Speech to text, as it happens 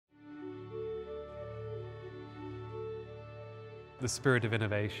The Spirit of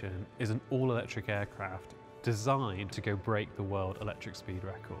Innovation is an all-electric aircraft designed to go break the world electric speed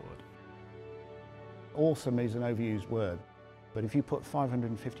record. Awesome is an overused word, but if you put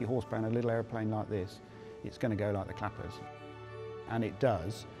 550 horsepower in a little airplane like this, it's going to go like the clappers. And it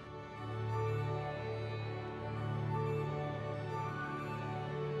does.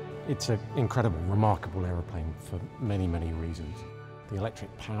 It's an incredible, remarkable aeroplane for many, many reasons. The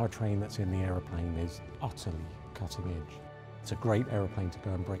electric powertrain that's in the aeroplane is utterly cutting edge. It's a great aeroplane to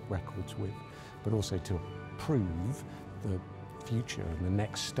go and break records with, but also to prove the future and the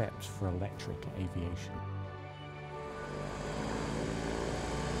next steps for electric aviation.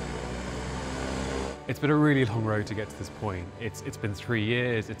 It's been a really long road to get to this point. It's been 3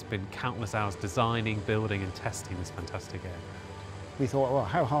 years, it's been countless hours designing, building and testing this fantastic aircraft. We thought, well,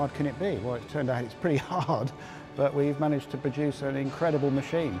 how hard can it be? Well, it turned out it's pretty hard, but we've managed to produce an incredible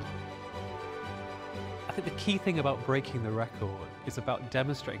machine. I think the key thing about breaking the record is about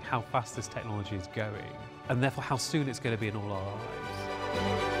demonstrating how fast this technology is going, and therefore how soon it's going to be in all our lives.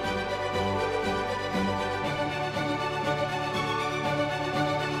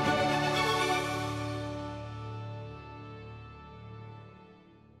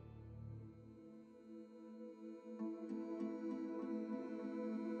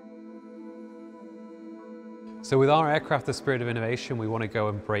 So with our aircraft, the Spirit of Innovation, we want to go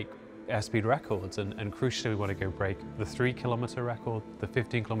and break airspeed records, and crucially we want to go break the 3-kilometre record, the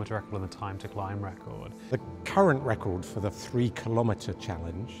 15-kilometre record and the time to climb record. The current record for the 3-kilometre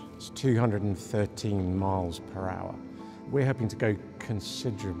challenge is 213 miles per hour. We're hoping to go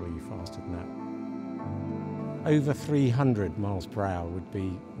considerably faster than that. Over 300 miles per hour would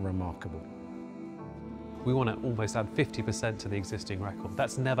be remarkable. We want to almost add 50% to the existing record.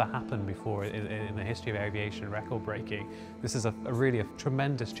 That's never happened before in the history of aviation record breaking. This is really a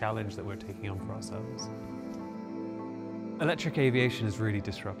tremendous challenge that we're taking on for ourselves. Electric aviation is really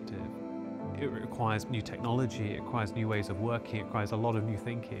disruptive. It requires new technology, it requires new ways of working, it requires a lot of new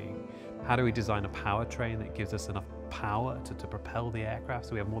thinking. How do we design a powertrain that gives us enough power to propel the aircraft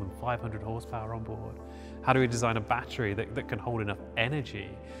so we have more than 500 horsepower on board? How do we design a battery that can hold enough energy?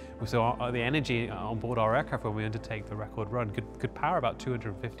 So the energy on board our aircraft when we undertake the record run could power about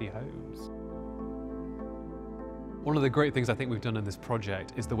 250 homes. One of the great things I think we've done in this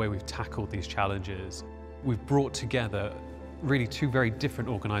project is the way we've tackled these challenges. We've brought together really two very different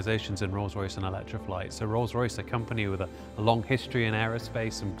organisations in Rolls-Royce and Electriflight. So Rolls-Royce, a company with a long history in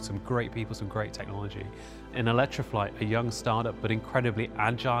aerospace, some great people, some great technology. In Electriflight, a young startup but incredibly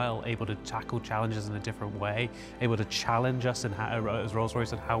agile, able to tackle challenges in a different way, able to challenge us in as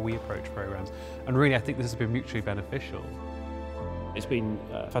Rolls-Royce and how we approach programs. And really, I think this has been mutually beneficial. It's been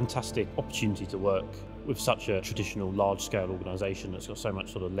a fantastic opportunity to work with such a traditional large-scale organisation that's got so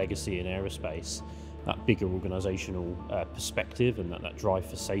much sort of legacy in aerospace. That bigger organisational perspective and that drive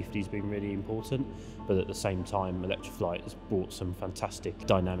for safety has been really important, but at the same time Electriflight has brought some fantastic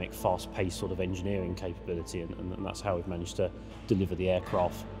dynamic, fast-paced sort of engineering capability, and that's how we've managed to deliver the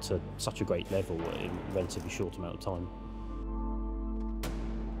aircraft to such a great level in a relatively short amount of time.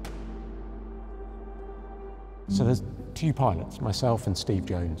 So there's two pilots, myself and Steve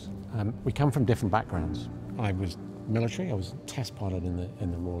Jones. We come from different backgrounds. I was military, I was a test pilot in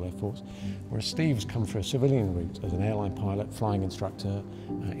the Royal Air Force, whereas Steve's come for a civilian route as an airline pilot, flying instructor,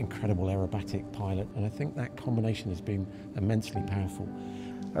 incredible aerobatic pilot, and I think that combination has been immensely powerful.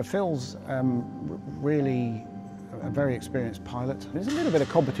 Phil's really a very experienced pilot. There's a little bit of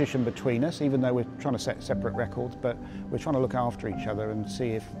competition between us, even though we're trying to set separate records, but we're trying to look after each other and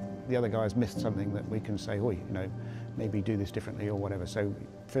see if the other guy's missed something that we can say, oh, you know, maybe do this differently or whatever. So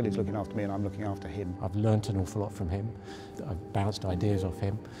Phil is looking after me and I'm looking after him. I've learnt an awful lot from him. I've bounced ideas off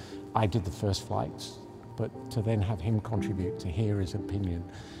him. I did the first flights, but to then have him contribute, to hear his opinion,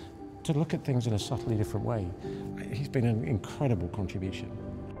 to look at things in a subtly different way, he's been an incredible contribution.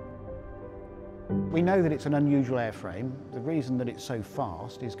 We know that it's an unusual airframe. The reason that it's so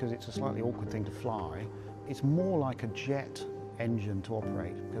fast is because it's a slightly awkward thing to fly. It's more like a jet engine to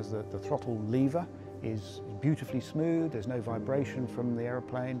operate because the throttle lever is beautifully smooth, there's no vibration from the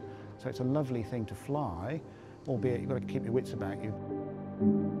aeroplane, so it's a lovely thing to fly, albeit you've got to keep your wits about you.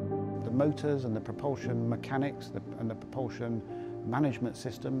 The motors and the propulsion mechanics and the propulsion management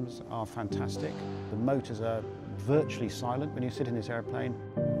systems are fantastic. The motors are virtually silent when you sit in this aeroplane.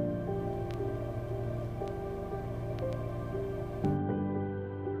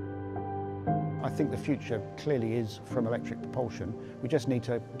 I think the future clearly is from electric propulsion. We just need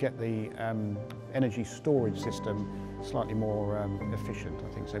to get the energy storage system slightly more efficient,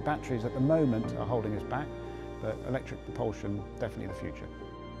 I think. So batteries at the moment are holding us back, but electric propulsion, definitely the future.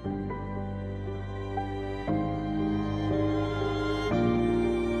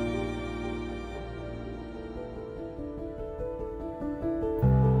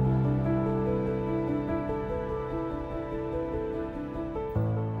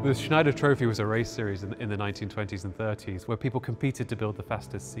 The Schneider Trophy was a race series in the 1920s and 30s where people competed to build the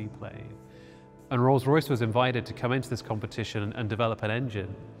fastest seaplane. And Rolls-Royce was invited to come into this competition and develop an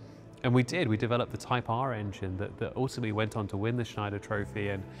engine. And we did. We developed the Type R engine that ultimately went on to win the Schneider Trophy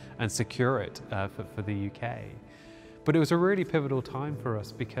and secure it for the UK. But it was a really pivotal time for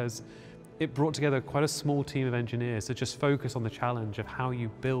us because it brought together quite a small team of engineers to just focus on the challenge of how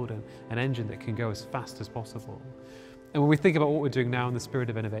you build an engine that can go as fast as possible. And when we think about what we're doing now in the spirit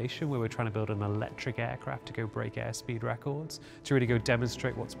of innovation, where we're trying to build an electric aircraft to go break airspeed records, to really go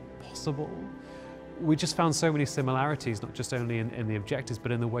demonstrate what's possible, we just found so many similarities, not just only in the objectives,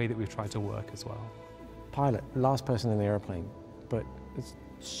 but in the way that we've tried to work as well. Pilot, last person in the aeroplane, but it's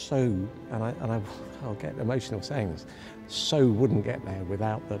so, and I'll get emotional saying this, so wouldn't get there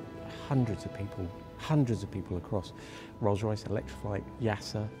without the hundreds of people across Rolls-Royce, Electriflight,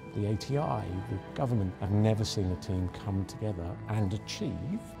 YASA, the ATI, the government. I've never seen a team come together and achieve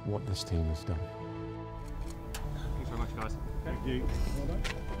what this team has done. Thanks very much, guys. Thank you.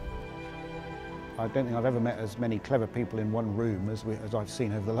 I don't think I've ever met as many clever people in one room as I've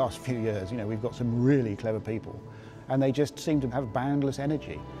seen over the last few years. You know, we've got some really clever people, and they just seem to have boundless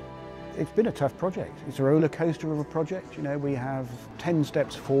energy. It's been a tough project. It's a roller coaster of a project. You know, we have 10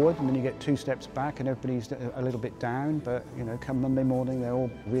 steps forward and then you get 2 steps back and everybody's a little bit down, but you know, come Monday morning they're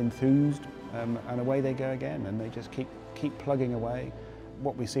all re-enthused and away they go again, and they just keep plugging away.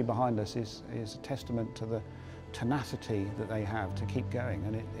 What we see behind us is a testament to the tenacity that they have to keep going,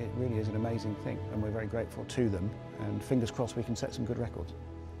 and it really is an amazing thing, and we're very grateful to them, and fingers crossed we can set some good records.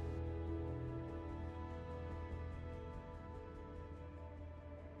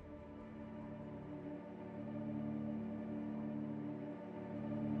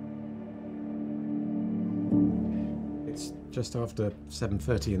 It's just after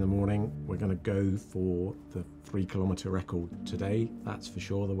 7:30 in the morning. We're going to go for the 3-kilometre record today, that's for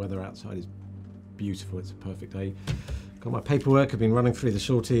sure. The weather outside is beautiful, it's a perfect day. Got my paperwork, I've been running through the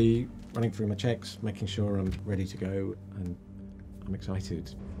sortie, running through my checks, making sure I'm ready to go, and I'm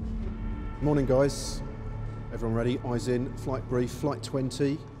excited. Morning guys, everyone ready? Eyes in, flight brief, flight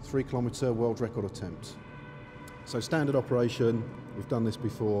 20, 3-kilometre world record attempt. So standard operation, we've done this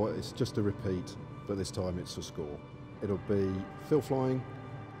before, it's just a repeat, but this time it's a score. It'll be fill flying,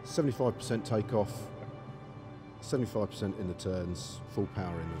 75% takeoff, 75% in the turns, full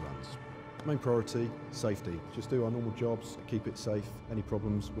power in the runs. Main priority, safety. Just do our normal jobs, keep it safe. Any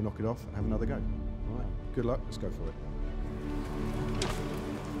problems, we'll knock it off and have another go. All right, good luck, let's go for it.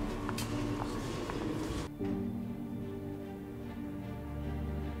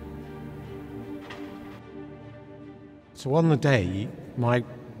 So on the day, my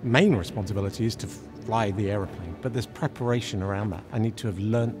main responsibility is to fly the aeroplane, but there's preparation around that. I need to have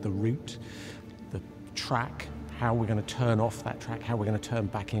learnt the route, the track, how we're going to turn off that track, how we're going to turn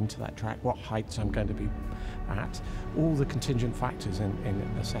back into that track, what heights I'm going to be at, all the contingent factors in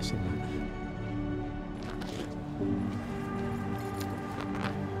assessing that.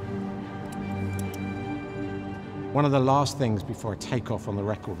 One of the last things before I take off on the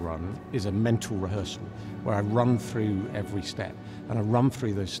record run is a mental rehearsal where I run through every step, and I run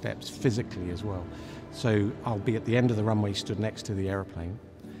through those steps physically as well. So I'll be at the end of the runway stood next to the aeroplane,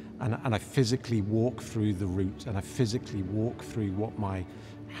 and I physically walk through the route, and I physically walk through what my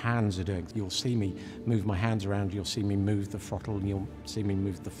hands are doing. You'll see me move my hands around, you'll see me move the throttle, and you'll see me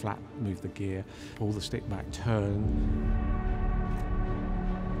move the flap, move the gear, pull the stick back, turn.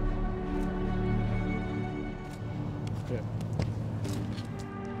 Yeah.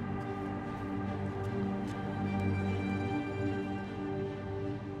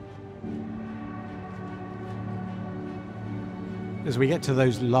 As we get to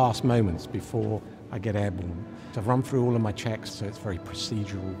those last moments before I get airborne, I've run through all of my checks, so it's very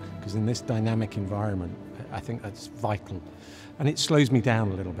procedural, because in this dynamic environment, I think that's vital. And it slows me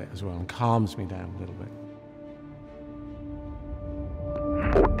down a little bit as well, and calms me down a little bit.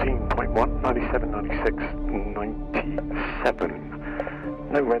 14.1, 97, 96, 97.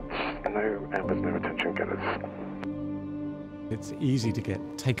 No reds, no ambers, no attention getters. It's easy to get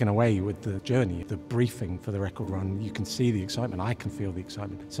taken away with the journey, the briefing for the record run. You can see the excitement, I can feel the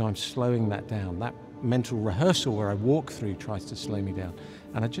excitement. So I'm slowing that down. That mental rehearsal where I walk through tries to slow me down.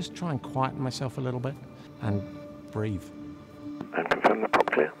 And I just try and quieten myself a little bit and breathe. And confirm the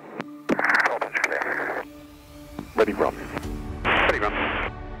prop clear. Prop clear. Ready run. Ready run.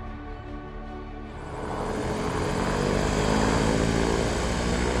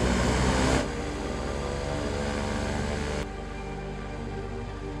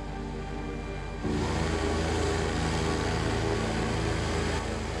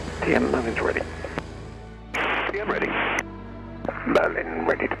 TM manage ready. TM ready. Berlin,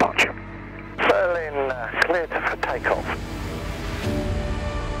 ready departure. Berlin, cleared for takeoff.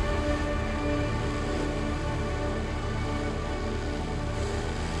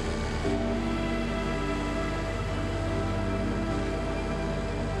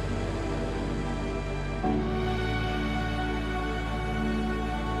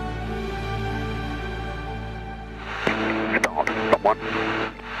 Start, stop one.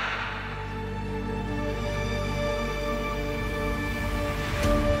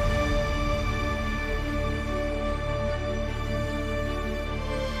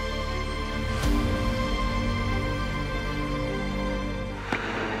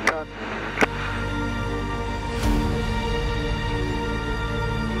 Turn.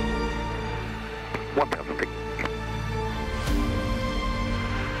 1,000 feet.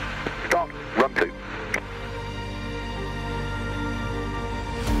 Start, run 2.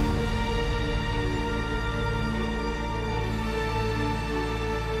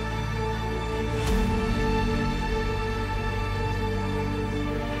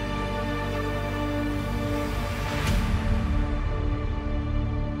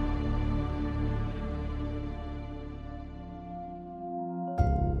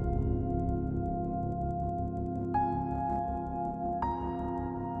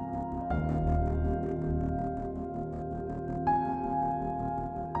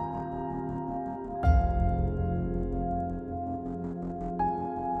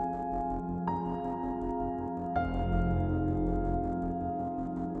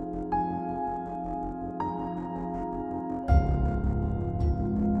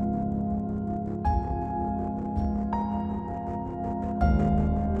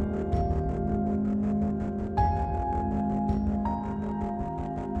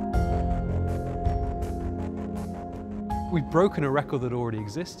 We've broken a record that already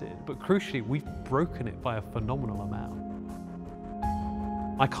existed, but crucially, we've broken it by a phenomenal amount.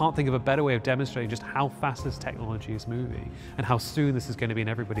 I can't think of a better way of demonstrating just how fast this technology is moving and how soon this is going to be in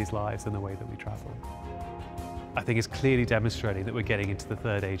everybody's lives than the way that we travel. I think it's clearly demonstrating that we're getting into the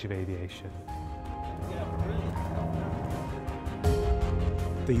third age of aviation.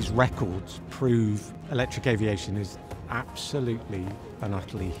 These records prove electric aviation is absolutely and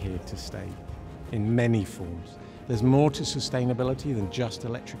utterly here to stay in many forms. There's more to sustainability than just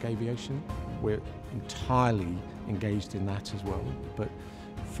electric aviation. We're entirely engaged in that as well. But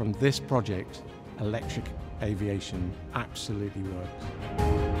from this project, electric aviation absolutely works.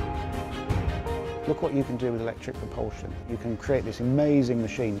 Look what you can do with electric propulsion. You can create this amazing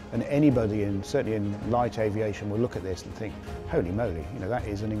machine, and anybody, certainly in light aviation, will look at this and think, holy moly, that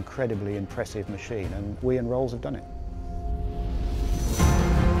is an incredibly impressive machine, and we and Rolls have done it.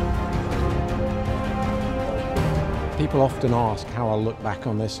 People often ask how I'll look back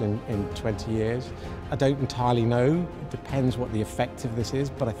on this in 20 years. I don't entirely know. It depends what the effect of this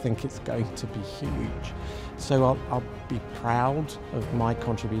is, but I think it's going to be huge. So I'll be proud of my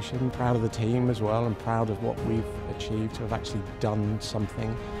contribution, proud of the team as well, and proud of what we've achieved to have actually done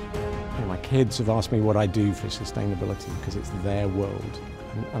something. My kids have asked me what I do for sustainability because it's their world,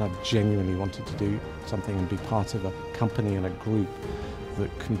 and I've genuinely wanted to do something and be part of a company and a group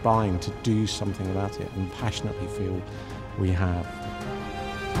that combine to do something about it, and passionately feel we have.